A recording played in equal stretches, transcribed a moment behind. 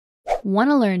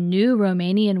Want to learn new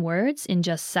Romanian words in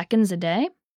just seconds a day?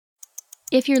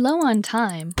 If you're low on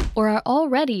time or are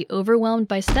already overwhelmed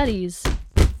by studies,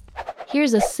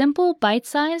 here's a simple,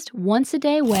 bite-sized,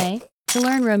 once-a-day way to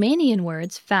learn Romanian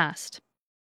words fast.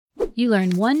 You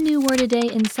learn one new word a day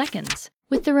in seconds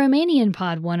with the Romanian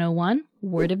Pod 101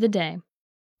 Word of the Day.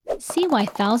 See why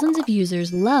thousands of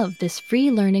users love this free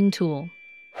learning tool.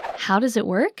 How does it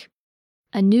work?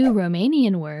 A new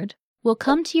Romanian word will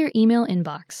come to your email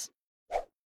inbox.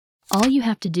 All you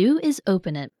have to do is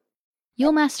open it.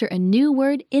 You'll master a new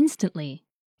word instantly.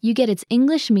 You get its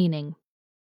English meaning.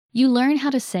 You learn how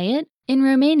to say it in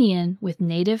Romanian with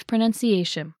native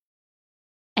pronunciation.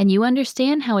 And you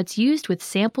understand how it's used with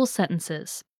sample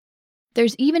sentences.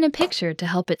 There's even a picture to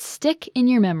help it stick in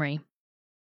your memory.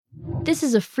 This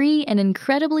is a free and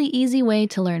incredibly easy way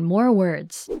to learn more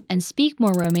words and speak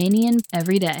more Romanian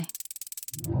every day.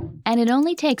 And it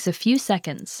only takes a few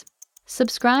seconds.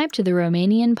 Subscribe to the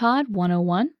Romanian Pod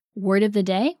 101 Word of the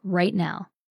Day right now.